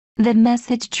The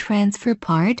message transfer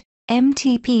part,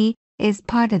 MTP, is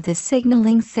part of the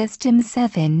Signaling System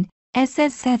 7,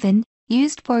 SS7,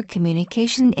 used for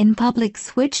communication in public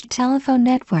switched telephone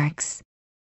networks.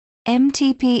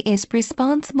 MTP is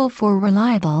responsible for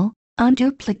reliable,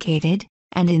 unduplicated,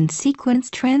 and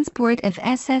in-sequence transport of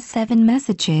SS7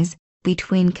 messages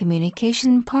between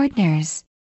communication partners.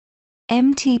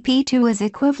 MTP2 is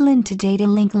equivalent to data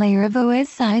link layer of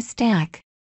OSI stack.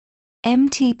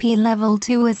 MTP Level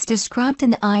 2 is described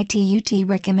in ITUT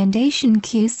Recommendation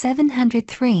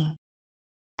Q703.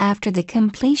 After the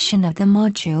completion of the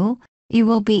module, you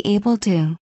will be able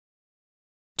to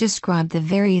describe the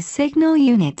various signal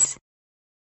units,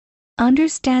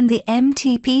 understand the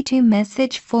MTP2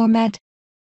 message format,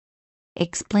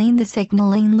 explain the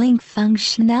signaling link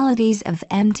functionalities of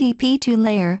MTP2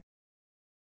 layer,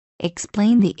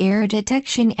 explain the error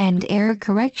detection and error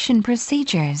correction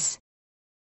procedures.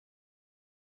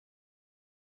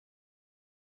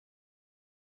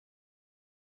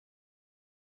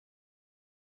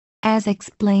 As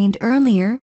explained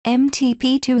earlier,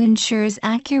 MTP2 ensures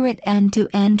accurate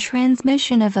end-to-end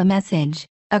transmission of a message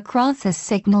across a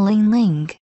signaling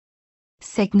link.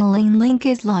 Signaling link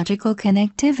is logical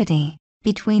connectivity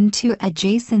between two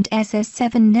adjacent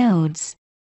SS7 nodes.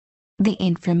 The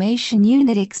information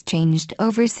unit exchanged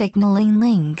over signaling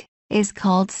link is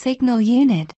called signal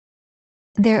unit.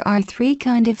 There are three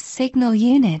kinds of signal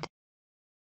unit: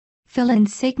 fill-in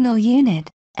signal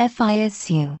unit,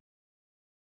 FISU;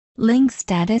 link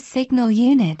status signal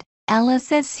unit,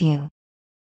 LSSU;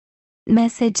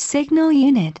 message signal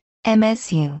unit,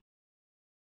 MSU.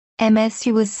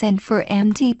 MSU is sent for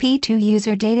MTP2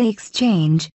 user data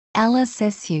exchange,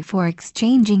 LSSU for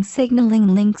exchanging signaling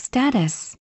link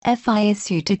status,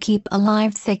 FISU to keep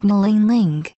alive signaling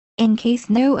link, in case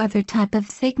no other type of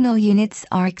signal units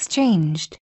are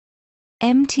exchanged.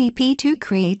 MTP2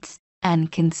 creates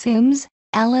and consumes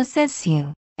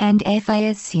LSSU and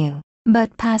FISU,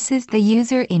 but passes the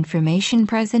user information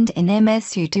present in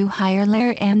MSU to higher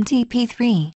layer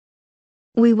MTP3.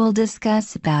 We will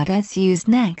discuss about SUs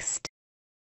next.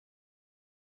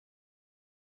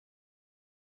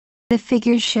 The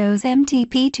figure shows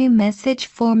MTP2 message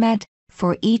format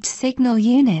for each signal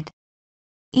unit.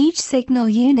 Each signal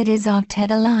unit is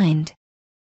octet aligned.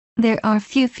 There are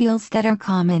few fields that are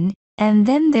common, and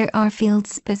then there are fields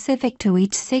specific to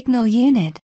each signal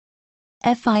unit.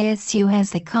 FISU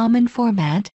has a common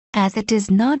format, as it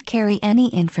does not carry any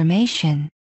information.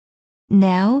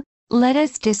 Now, let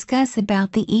us discuss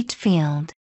about the each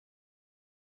field.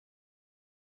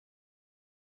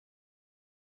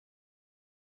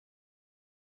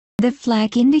 The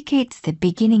flag indicates the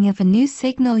beginning of a new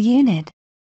signal unit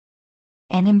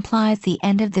and implies the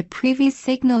end of the previous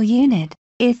signal unit,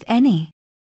 if any.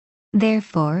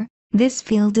 Therefore, this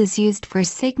field is used for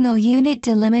signal unit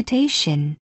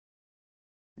delimitation.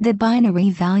 The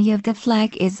binary value of the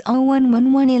flag is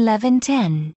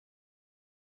 01111110.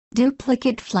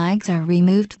 Duplicate flags are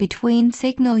removed between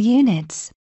signal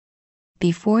units.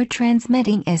 Before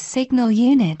transmitting a signal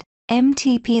unit,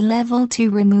 MTP Level 2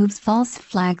 removes false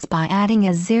flags by adding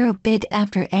a 0 bit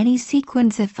after any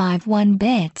sequence of 5 1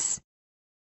 bits.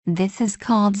 This is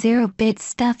called 0-bit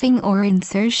stuffing or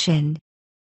insertion.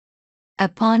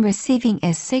 Upon receiving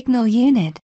a signal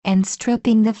unit and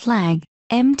stripping the flag,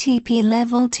 MTP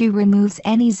Level 2 removes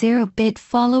any 0-bit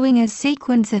following a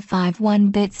sequence of 5 1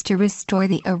 bits to restore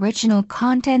the original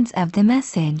contents of the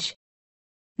message.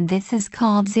 This is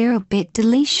called 0-bit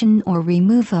deletion or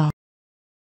removal.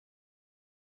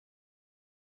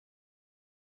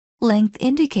 Length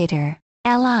indicator,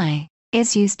 LI,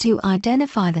 is used to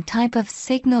identify the type of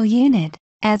signal unit,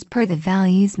 as per the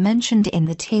values mentioned in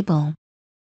the table.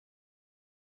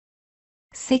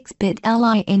 6-bit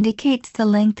LI indicates the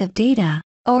length of data,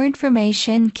 or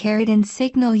information carried in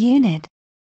signal unit.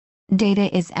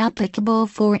 Data is applicable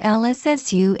for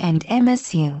LSSU and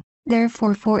MSU,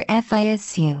 therefore for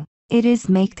FISU, it is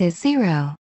make to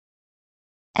 0.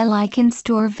 LI can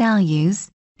store values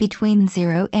between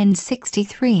 0 and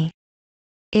 63.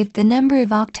 If the number of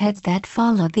octets that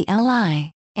follow the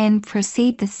LI and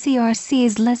precede the CRC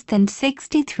is less than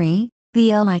 63,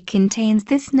 the LI contains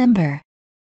this number.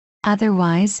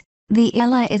 Otherwise, the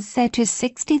LI is set to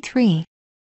 63.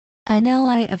 An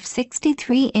LI of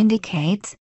 63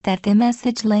 indicates that the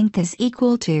message length is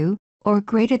equal to, or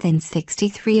greater than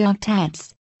 63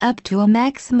 octets, up to a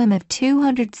maximum of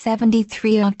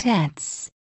 273 octets.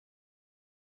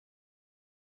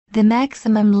 The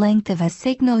maximum length of a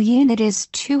signal unit is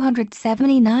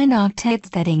 279 octets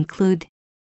that include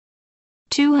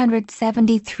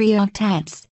 273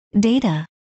 octets, data,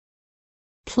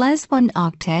 plus 1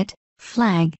 octet,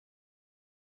 flag,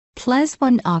 plus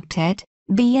 1 octet,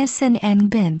 BSN and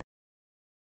bib,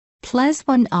 plus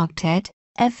 1 octet,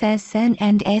 FSN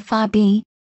and FIB,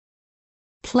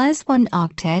 plus 1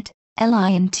 octet,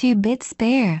 LI and 2 bits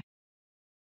spare,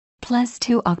 plus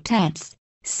 2 octets,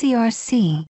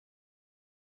 CRC.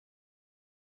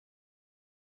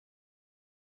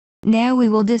 Now we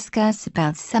will discuss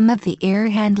about some of the error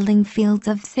handling fields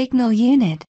of signal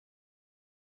unit.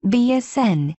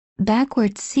 BSN,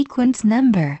 backward sequence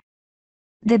number.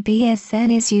 The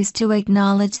BSN is used to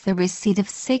acknowledge the receipt of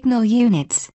signal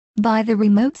units by the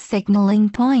remote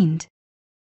signaling point.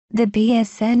 The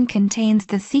BSN contains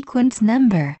the sequence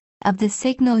number of the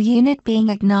signal unit being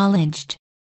acknowledged.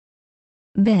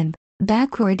 bib,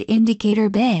 backward indicator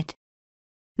bit.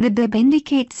 The bib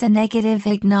indicates a negative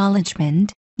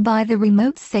acknowledgement by the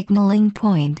remote signaling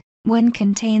point when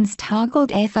contains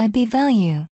toggled FIB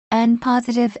value, and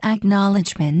positive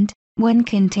acknowledgement when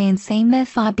contains same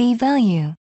FIB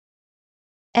value.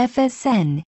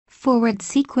 FSN, forward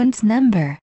sequence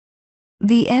number.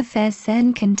 The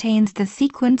FSN contains the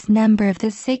sequence number of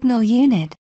the signal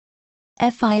unit.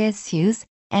 FISUs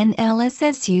and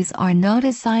LSSUs are not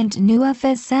assigned new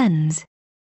FSNs.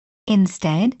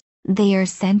 Instead, they are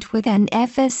sent with an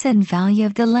FSN value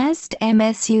of the last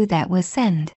MSU that was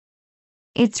sent.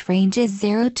 Its range is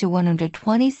 0 to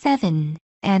 127,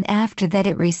 and after that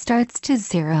it restarts to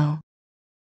 0.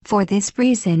 For this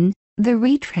reason, the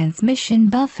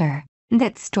retransmission buffer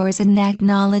that stores an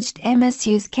acknowledged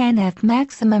MSUs can have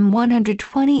maximum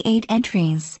 128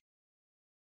 entries.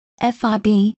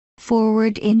 FIB,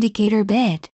 forward indicator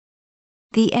bit.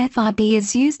 The FIB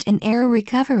is used in error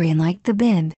recovery like the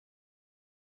bib.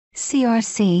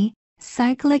 CRC,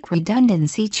 cyclic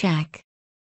redundancy check.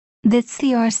 The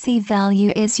CRC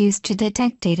value is used to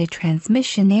detect data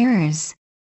transmission errors.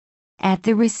 At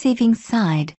the receiving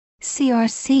side,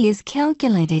 CRC is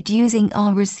calculated using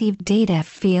all received data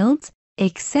fields,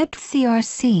 except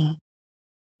CRC.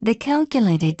 The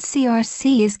calculated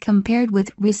CRC is compared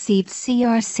with received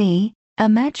CRC, a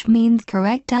match means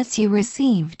correct SU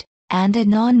received, and a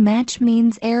non-match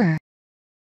means error.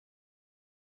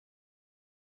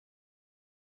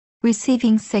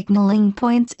 Receiving signaling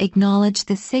points acknowledge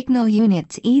the signal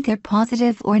units either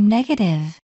positive or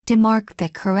negative, to mark the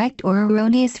correct or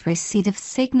erroneous receipt of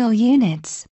signal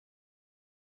units.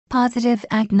 Positive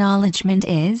acknowledgement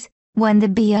is when the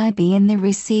BIB in the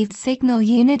received signal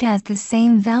unit has the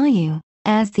same value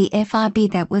as the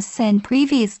FIB that was sent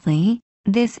previously.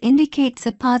 This indicates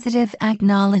a positive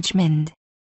acknowledgement.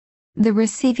 The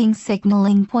receiving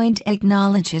signaling point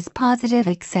acknowledges positive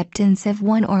acceptance of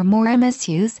one or more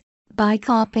MSUs by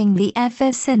copying the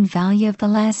FSN value of the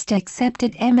last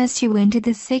accepted MSU into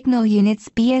the signal unit's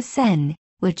BSN,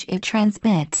 which it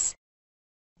transmits.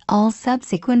 All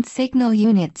subsequent signal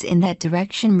units in that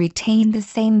direction retain the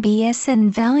same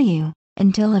BSN value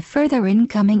until a further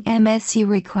incoming MSU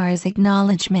requires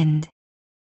acknowledgement.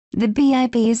 The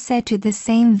BIB is set to the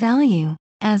same value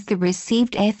as the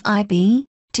received FIB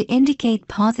to indicate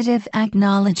positive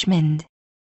acknowledgement.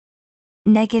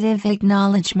 Negative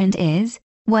acknowledgement is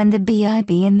when the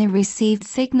BIB in the received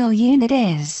signal unit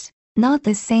is not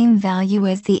the same value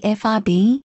as the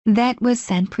FIB that was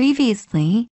sent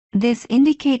previously. This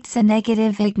indicates a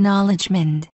negative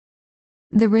acknowledgement.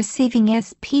 The receiving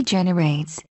SP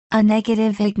generates a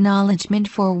negative acknowledgement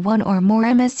for one or more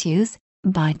MSUs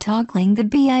by toggling the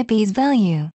BIB's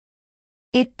value.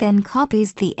 It then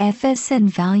copies the FSN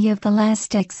value of the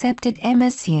last accepted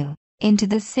MSU into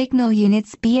the signal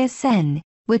unit's BSN,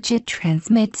 which it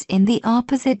transmits in the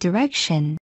opposite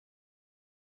direction.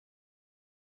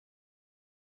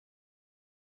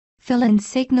 Fill-in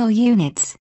signal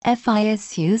units,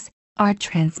 FISUs, are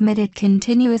transmitted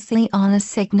continuously on a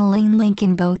signaling link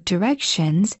in both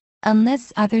directions,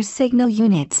 unless other signal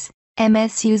units,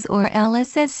 MSUs or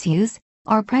LSSUs,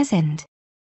 are present.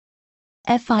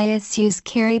 FISUs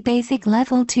carry basic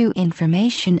level 2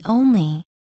 information only.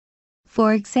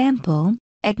 For example,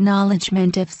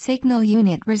 acknowledgement of signal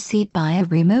unit receipt by a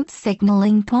remote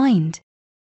signaling point.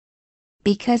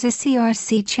 Because a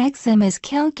CRC checksum is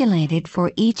calculated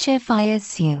for each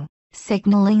FISU,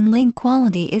 signaling link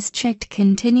quality is checked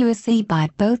continuously by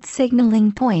both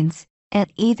signaling points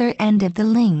at either end of the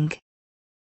link.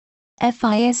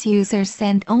 FISUs are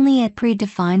sent only at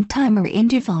predefined timer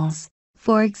intervals,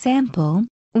 for example,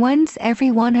 once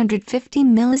every 150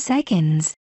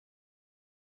 milliseconds.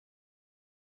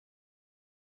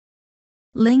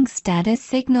 Link status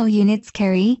signal units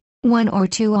carry 1 or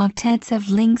 2 octets of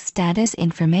link status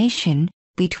information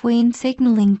between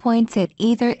signaling points at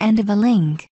either end of a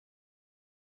link.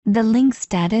 The link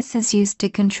status is used to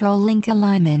control link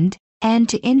alignment and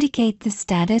to indicate the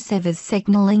status of a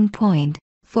signaling point,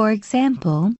 for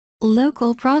example,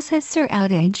 local processor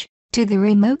outage, to the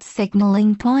remote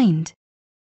signaling point.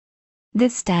 The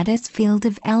status field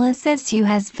of LSSU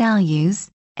has values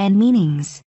and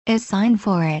meanings assigned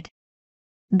for it.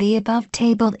 The above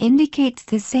table indicates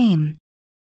the same.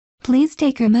 Please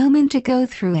take a moment to go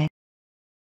through it.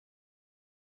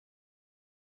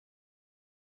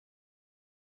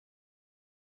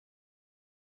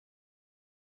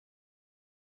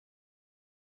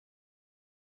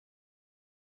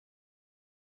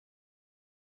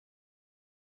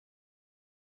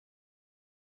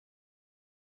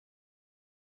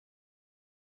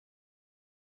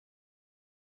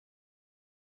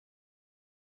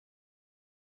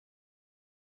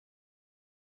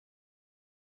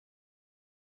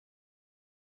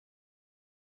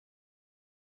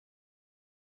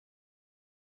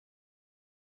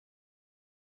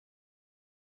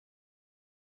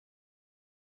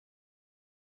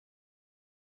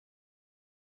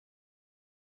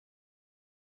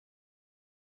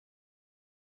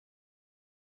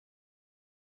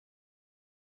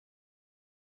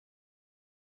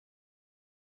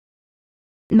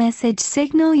 Message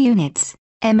Signal Units,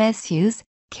 MSUs,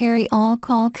 carry all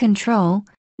call control,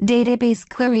 database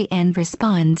query and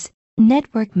response,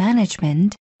 network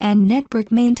management, and network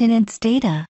maintenance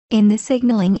data in the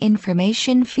Signaling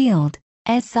Information Field,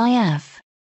 SIF.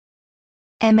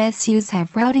 MSUs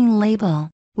have routing label,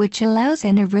 which allows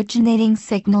an originating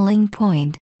signaling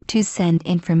point to send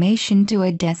information to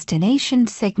a destination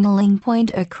signaling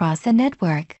point across a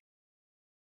network.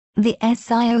 The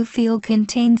SIO field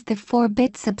contains the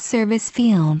 4-bit subservice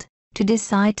field to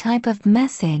decide type of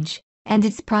message and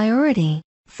its priority,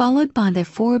 followed by the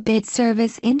 4-bit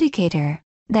service indicator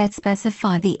that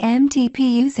specify the MTP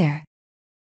user.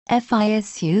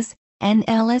 FISUs and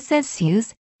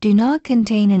LSSUs do not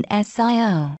contain an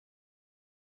SIO.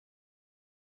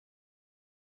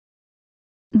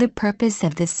 The purpose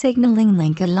of the signaling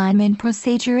link alignment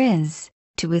procedure is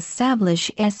to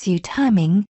establish SU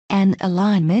timing and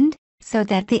alignment so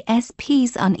that the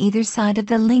SPs on either side of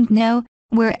the link know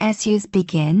where SUs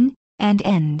begin and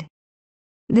end.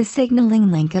 The signaling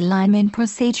link alignment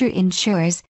procedure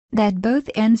ensures that both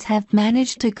ends have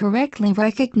managed to correctly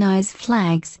recognize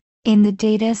flags in the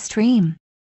data stream.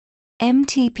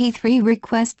 MTP3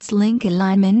 requests link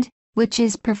alignment, which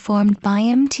is performed by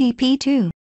MTP2.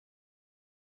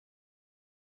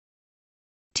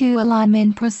 Two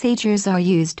alignment procedures are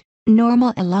used: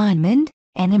 normal alignment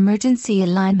and emergency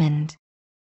alignment.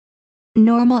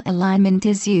 Normal alignment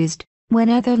is used when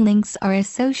other links are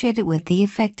associated with the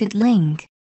affected link.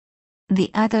 The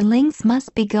other links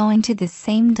must be going to the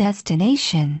same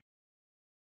destination.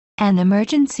 An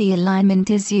emergency alignment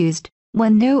is used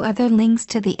when no other links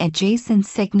to the adjacent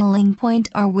signaling point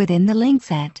are within the link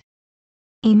set.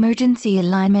 Emergency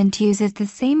alignment uses the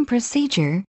same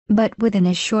procedure, but within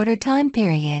a shorter time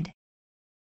period.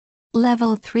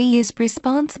 Level 3 is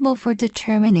responsible for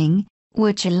determining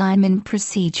which alignment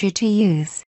procedure to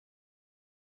use.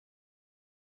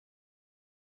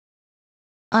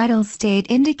 Idle state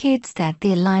indicates that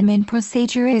the alignment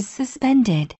procedure is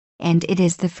suspended, and it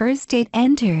is the first state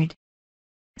entered.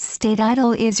 State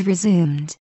idle is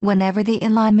resumed whenever the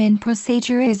alignment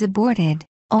procedure is aborted,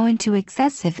 owing to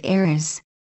excessive errors.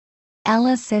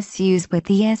 LSSUs with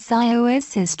the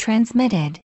SIOS is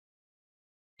transmitted.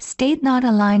 State not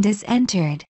aligned is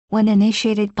entered when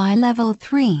initiated by Level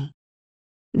 3.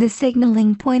 The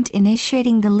signaling point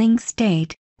initiating the link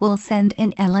state will send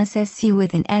an LSSU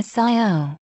with an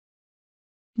SIO.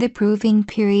 The proving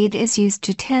period is used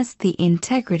to test the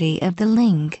integrity of the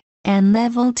link and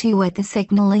Level 2 at the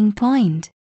signaling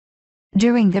point.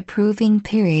 During the proving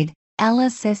period,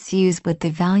 LSSUs with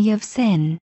the value of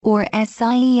SIN or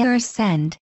SIE are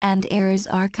sent, and errors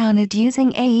are counted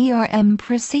using AERM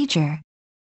procedure.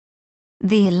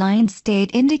 The aligned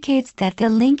state indicates that the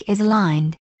link is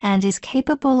aligned and is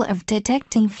capable of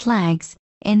detecting flags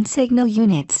in signal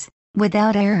units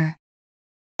without error.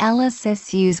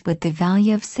 LSSUs with the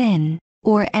value of SIN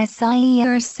or SIE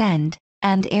are sent,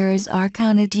 and errors are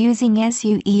counted using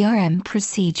SUERM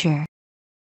procedure.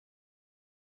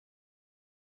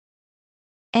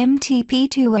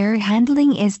 MTP2 error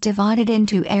handling is divided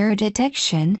into error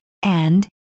detection and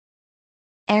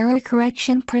error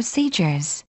correction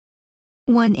procedures.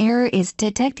 When error is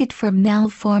detected for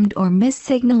malformed or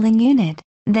missignaling unit,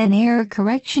 then error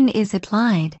correction is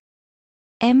applied.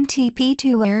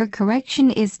 MTP2 error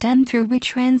correction is done through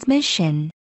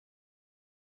retransmission.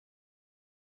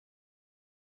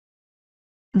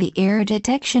 The error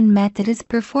detection method is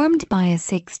performed by a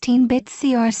 16-bit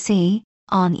CRC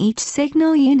on each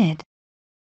signal unit.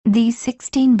 These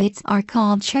 16 bits are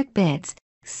called check bits,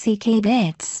 CK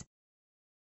bits.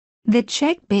 The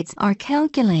check bits are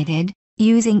calculated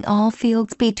using all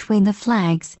fields between the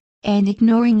flags and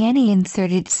ignoring any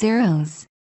inserted zeros.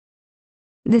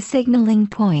 The signaling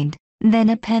point then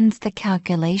appends the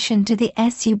calculation to the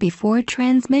SU before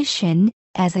transmission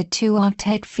as a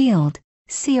 2-octet field,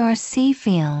 CRC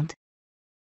field.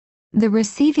 The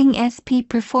receiving SP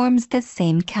performs the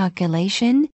same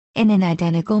calculation in an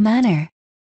identical manner.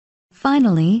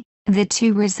 Finally, the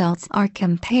two results are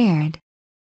compared.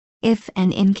 If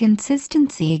an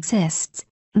inconsistency exists,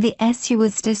 the SU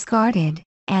is discarded,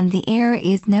 and the error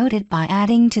is noted by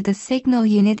adding to the signal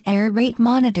unit error rate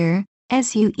monitor,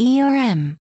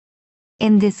 SUERM.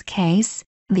 In this case,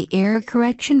 the error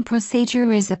correction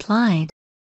procedure is applied.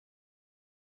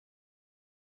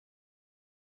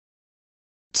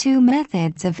 Two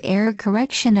methods of error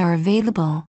correction are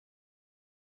available.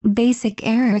 Basic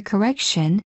error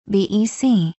correction,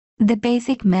 BEC. The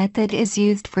basic method is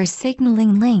used for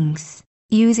signaling links,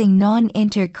 using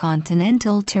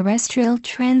non-intercontinental terrestrial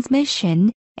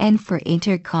transmission, and for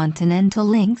intercontinental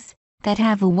links that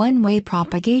have a one-way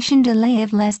propagation delay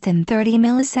of less than 30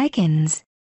 milliseconds.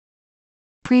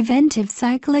 Preventive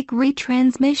cyclic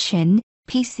retransmission,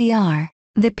 PCR.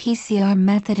 The PCR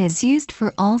method is used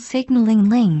for all signaling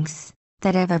links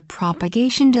that have a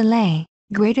propagation delay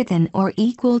greater than or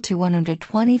equal to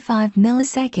 125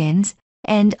 milliseconds,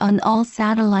 and on all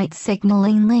satellite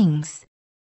signaling links.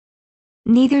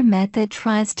 Neither method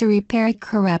tries to repair a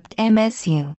corrupt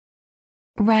MSU.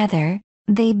 Rather,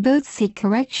 they both seek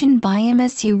correction by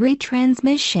MSU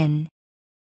retransmission.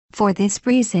 For this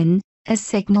reason, a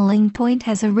signaling point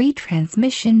has a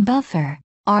retransmission buffer,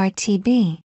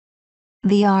 RTB.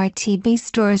 The RTB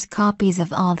stores copies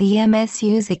of all the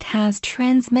MSUs it has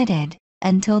transmitted,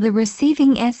 until the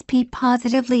receiving SP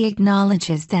positively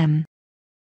acknowledges them.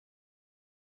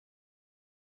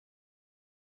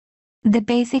 The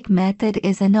basic method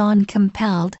is a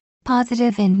non-compelled,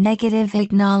 positive and negative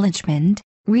acknowledgement,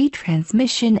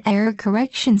 retransmission error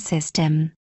correction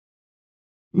system.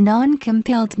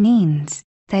 Non-compelled means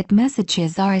that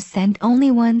messages are sent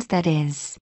only once, that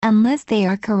is, unless they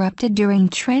are corrupted during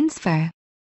transfer.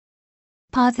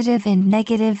 Positive and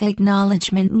negative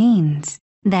acknowledgement means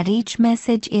that each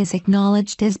message is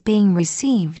acknowledged as being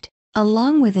received,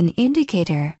 along with an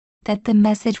indicator that the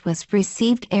message was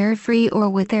received error-free or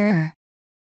with error.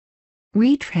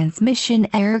 Retransmission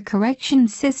error correction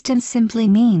system simply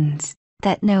means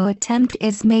that no attempt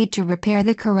is made to repair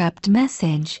the corrupt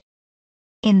message.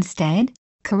 Instead,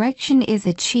 correction is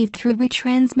achieved through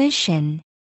retransmission.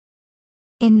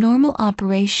 In normal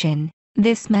operation,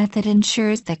 this method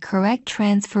ensures the correct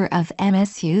transfer of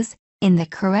MSUs in the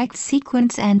correct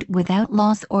sequence and without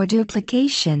loss or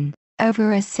duplication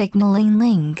over a signaling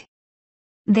link.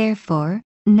 Therefore,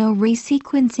 no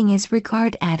resequencing is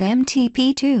required at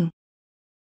MTP2.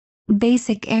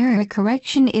 Basic error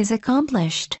correction is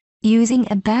accomplished using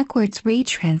a backwards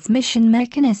retransmission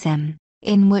mechanism,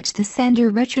 in which the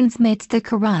sender retransmits the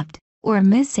corrupt, or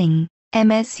missing,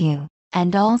 MSU,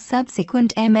 and all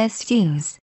subsequent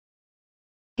MSUs.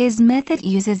 His method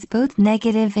uses both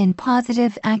negative and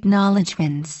positive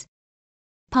acknowledgements.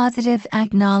 Positive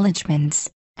acknowledgements,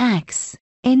 ACKs,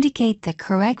 indicate the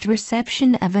correct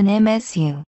reception of an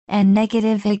MSU, and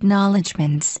negative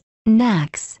acknowledgements,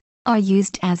 NACKs, are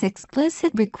used as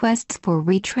explicit requests for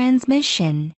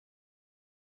retransmission.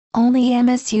 Only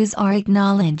MSUs are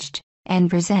acknowledged and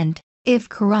present, if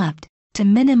corrupt, to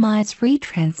minimize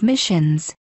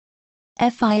retransmissions.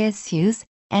 FISUs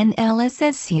and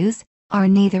LSSUs are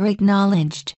neither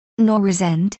acknowledged nor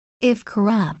resent, if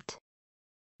corrupt.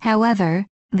 However,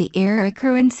 the error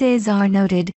occurrences are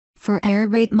noted for error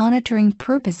rate monitoring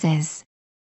purposes.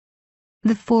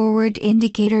 The forward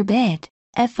indicator bit,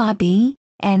 FIB,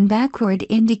 and backward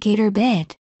indicator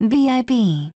bit,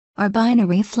 BIB, are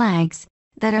binary flags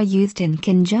that are used in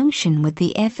conjunction with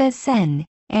the FSN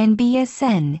and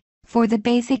BSN for the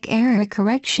basic error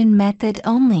correction method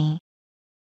only.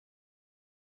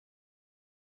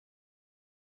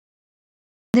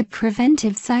 The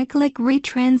preventive cyclic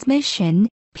retransmission,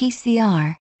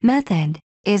 PCR, method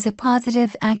is a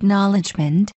positive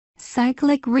acknowledgement,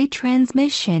 cyclic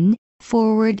retransmission,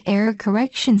 forward error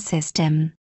correction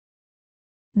system.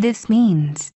 This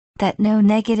means that no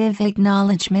negative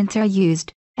acknowledgements are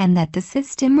used, and that the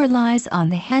system relies on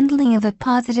the handling of a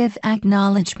positive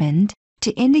acknowledgement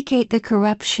to indicate the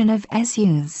corruption of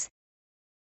SUs.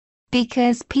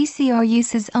 Because PCR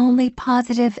uses only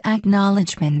positive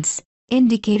acknowledgements,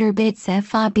 indicator bits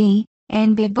FIB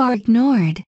and BIB are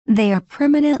ignored, they are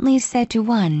permanently set to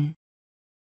 1.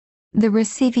 the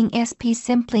receiving SP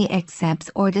simply accepts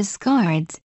or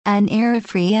discards an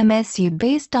error-free MSU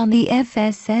based on the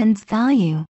FSN's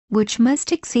value, which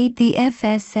must exceed the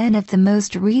FSN of the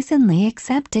most recently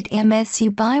accepted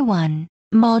MSU by 1,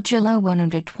 modulo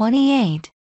 128.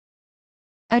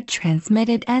 A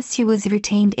transmitted SU is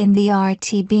retained in the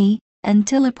RTB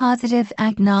until a positive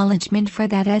acknowledgement for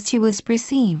that SU is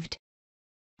received.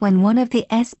 When one of the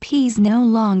SPs no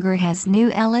longer has new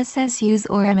LSSUs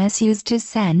or MSUs to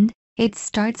send, it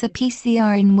starts a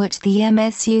PCR in which the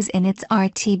MSUs in its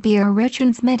RTB are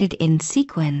retransmitted in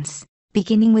sequence,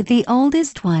 beginning with the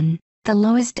oldest one, the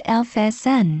lowest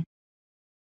FSN.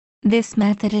 This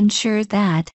method ensures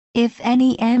that, if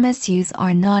any MSUs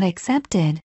are not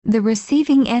accepted, the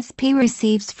receiving SP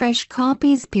receives fresh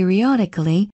copies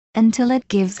periodically, until it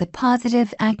gives a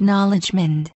positive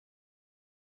acknowledgement.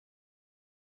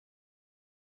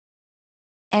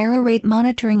 Error rate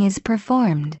monitoring is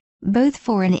performed, both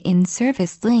for an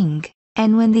in-service link,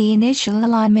 and when the initial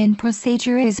alignment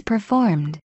procedure is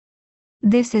performed.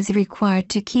 This is required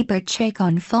to keep a check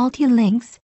on faulty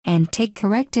links, and take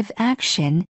corrective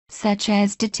action, such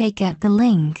as to take out the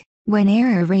link, when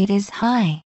error rate is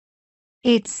high.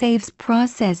 It saves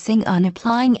processing on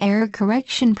applying error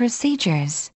correction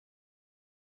procedures.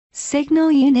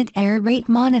 Signal Unit Error Rate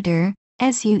Monitor,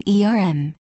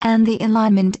 SUERM, and the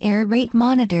Alignment Error Rate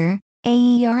Monitor,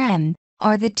 AERM,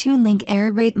 are the two link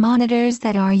error rate monitors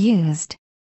that are used.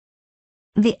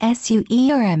 The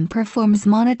SUERM performs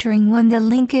monitoring when the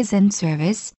link is in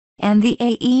service, and the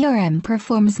AERM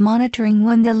performs monitoring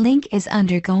when the link is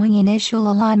undergoing initial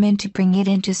alignment to bring it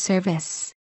into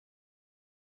service.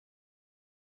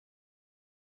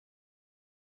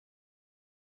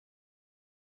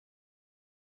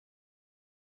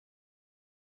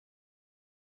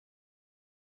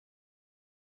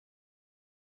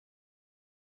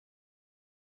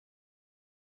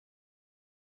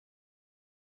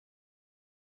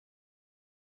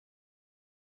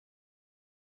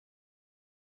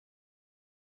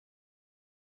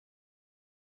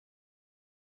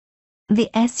 The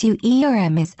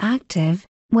SUERM is active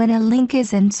when a link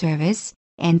is in service,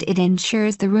 and it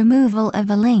ensures the removal of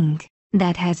a link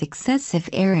that has excessive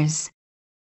errors.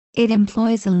 It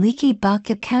employs a leaky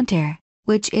bucket counter,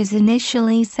 which is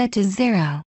initially set to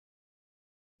 0.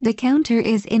 The counter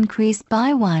is increased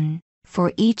by 1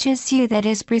 for each SU that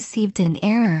is received in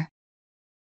error.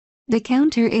 The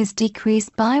counter is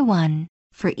decreased by 1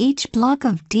 for each block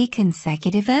of D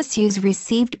consecutive SUs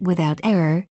received without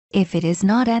error, if it is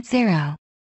not at 0.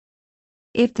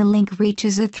 If the link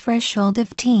reaches a threshold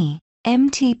of T,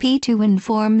 MTP2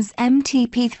 informs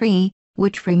MTP3,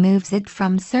 which removes it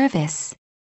from service.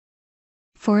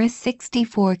 For a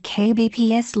 64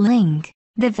 kbps link,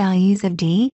 the values of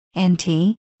D and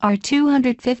T are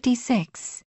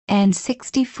 256 and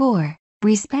 64,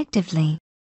 respectively.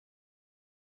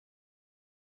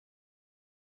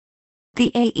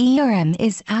 The AERM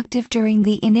is active during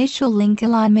the initial link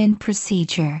alignment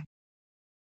procedure.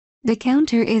 The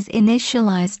counter is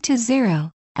initialized to 0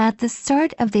 at the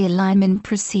start of the alignment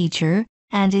procedure,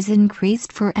 and is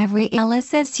increased for every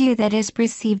LSSU that is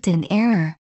received in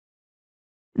error.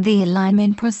 The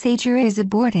alignment procedure is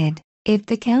aborted if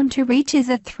the counter reaches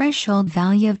a threshold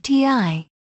value of TI.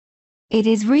 It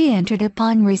is re-entered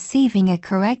upon receiving a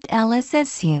correct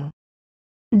LSSU.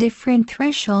 Different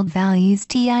threshold values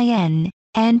TIN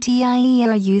and TIE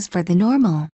are used for the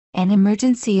normal and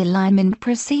emergency alignment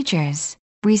procedures,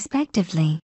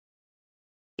 respectively.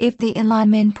 If the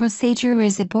alignment procedure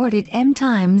is aborted M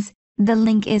times, the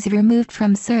link is removed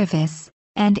from service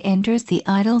and enters the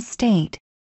idle state.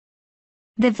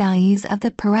 The values of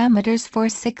the parameters for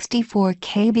 64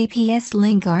 kbps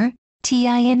link are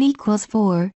TIN equals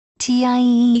 4, TIE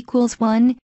equals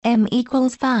 1, M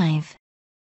equals 5.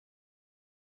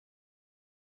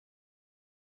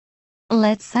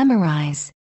 Let's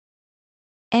summarize.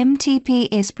 MTP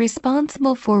is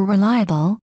responsible for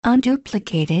reliable,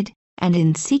 unduplicated, and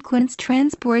in-sequence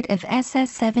transport of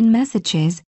SS7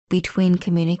 messages between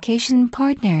communication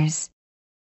partners.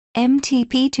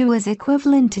 MTP2 is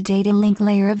equivalent to data link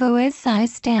layer of OSI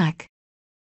stack.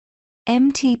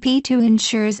 MTP2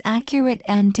 ensures accurate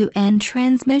end-to-end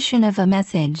transmission of a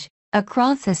message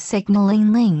across a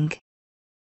signaling link.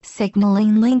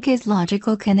 Signaling link is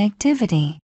logical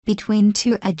connectivity between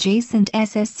two adjacent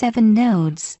SS7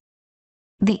 nodes.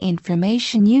 The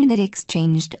information unit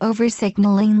exchanged over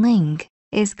signaling link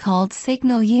is called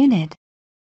signal unit.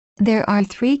 There are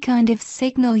three kinds of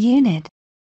signal unit: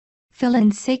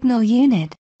 fill-in signal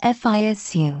unit,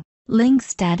 FISU, link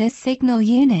status signal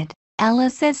unit,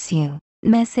 LSSU,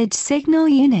 message signal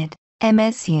unit,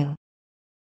 MSU.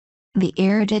 The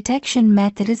error detection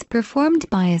method is performed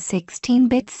by a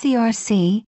 16-bit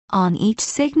CRC on each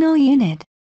signal unit.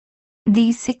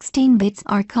 These 16 bits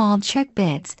are called check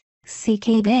bits,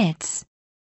 CK bits.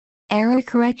 Error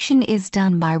correction is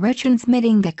done by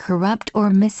retransmitting the corrupt or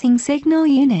missing signal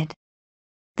unit.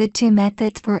 The two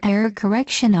methods for error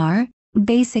correction are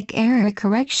basic error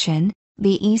correction,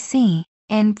 BEC,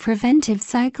 and preventive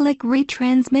cyclic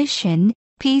retransmission,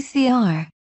 PCR.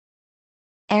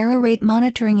 Error rate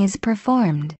monitoring is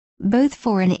performed, both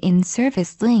for an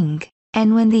in-service link,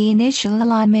 and when the initial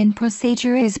alignment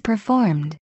procedure is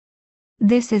performed.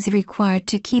 This is required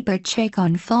to keep a check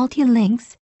on faulty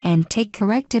links, and take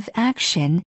corrective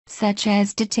action, such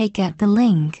as to take out the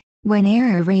link, when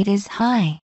error rate is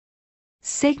high.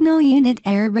 Signal Unit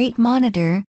Error Rate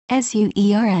Monitor,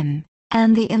 SUERM,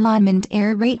 and the Alignment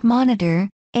Error Rate Monitor,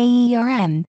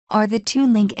 AERM, are the two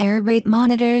link error rate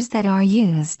monitors that are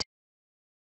used.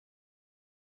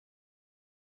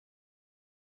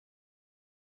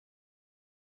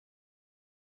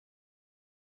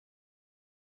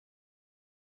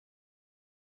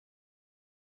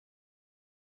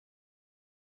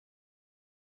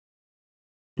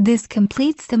 This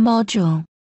completes the module.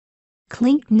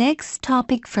 Click Next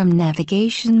topic from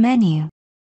navigation menu.